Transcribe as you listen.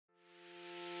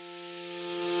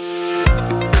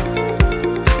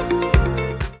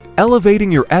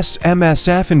Elevating your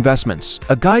SMSF investments,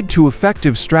 a guide to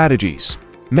effective strategies.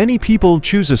 Many people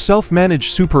choose a self-managed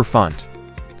super fund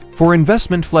for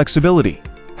investment flexibility.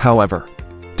 However,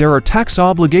 there are tax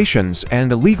obligations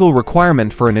and a legal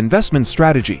requirement for an investment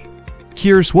strategy.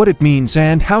 Here's what it means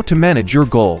and how to manage your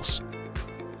goals.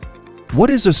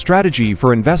 What is a strategy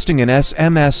for investing in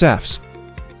SMSFs?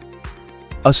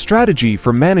 A strategy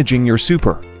for managing your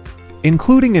super,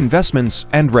 including investments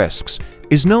and risks,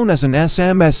 is known as an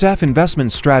SMSF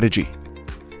investment strategy.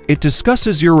 It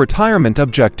discusses your retirement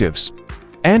objectives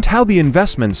and how the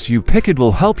investments you picked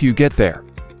will help you get there.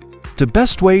 The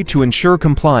best way to ensure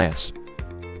compliance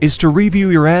is to review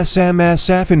your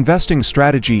SMSF investing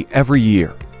strategy every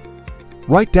year.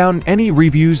 Write down any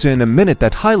reviews in a minute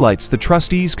that highlights the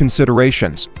trustee's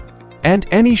considerations and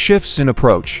any shifts in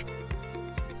approach.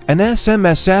 An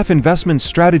SMSF investment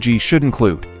strategy should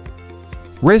include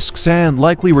risks and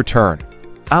likely return.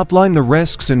 Outline the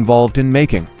risks involved in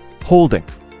making, holding,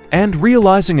 and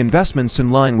realizing investments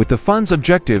in line with the fund's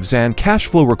objectives and cash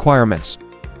flow requirements.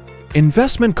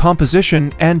 Investment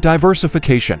composition and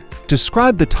diversification.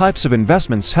 Describe the types of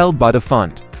investments held by the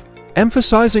fund,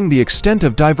 emphasizing the extent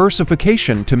of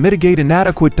diversification to mitigate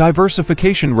inadequate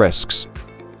diversification risks.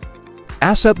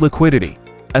 Asset liquidity.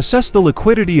 Assess the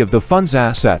liquidity of the fund's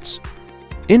assets,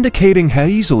 indicating how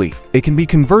easily it can be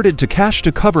converted to cash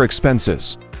to cover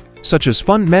expenses, such as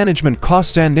fund management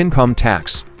costs and income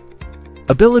tax.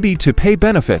 Ability to pay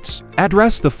benefits.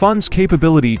 Address the fund's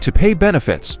capability to pay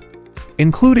benefits,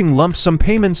 including lump sum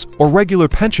payments or regular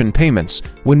pension payments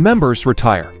when members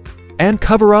retire, and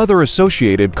cover other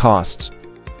associated costs.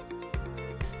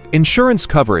 Insurance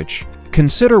coverage.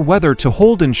 Consider whether to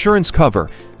hold insurance cover,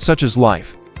 such as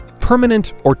life,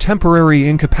 permanent or temporary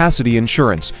incapacity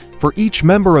insurance, for each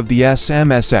member of the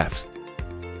SMSF.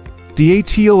 The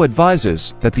ATO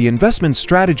advises that the investment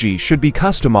strategy should be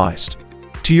customized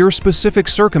to your specific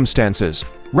circumstances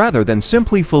rather than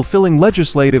simply fulfilling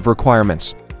legislative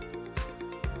requirements.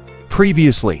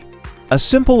 Previously, a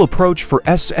simple approach for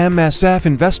SMSF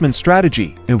investment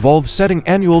strategy involved setting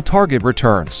annual target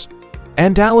returns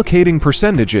and allocating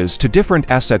percentages to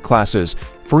different asset classes,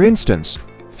 for instance,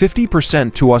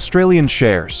 50% to Australian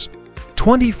shares,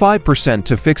 25%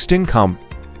 to fixed income,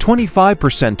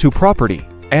 25% to property,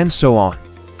 and so on.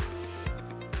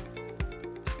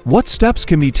 What steps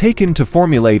can be taken to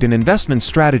formulate an investment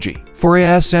strategy for a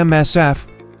SMSF?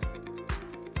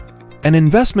 An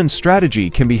investment strategy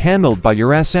can be handled by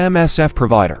your SMSF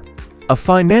provider, a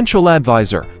financial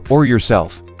advisor, or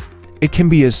yourself. It can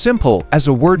be as simple as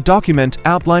a Word document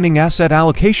outlining asset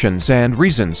allocations and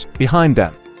reasons behind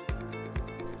them.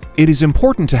 It is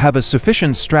important to have a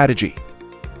sufficient strategy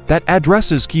that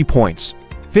addresses key points.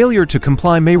 Failure to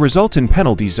comply may result in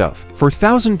penalties of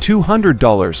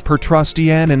 $4,200 per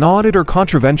trustee and an audit or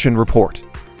contravention report.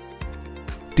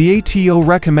 The ATO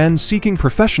recommends seeking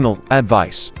professional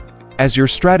advice, as your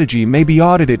strategy may be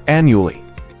audited annually,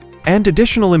 and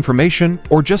additional information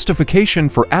or justification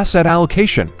for asset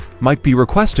allocation might be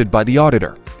requested by the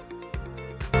auditor.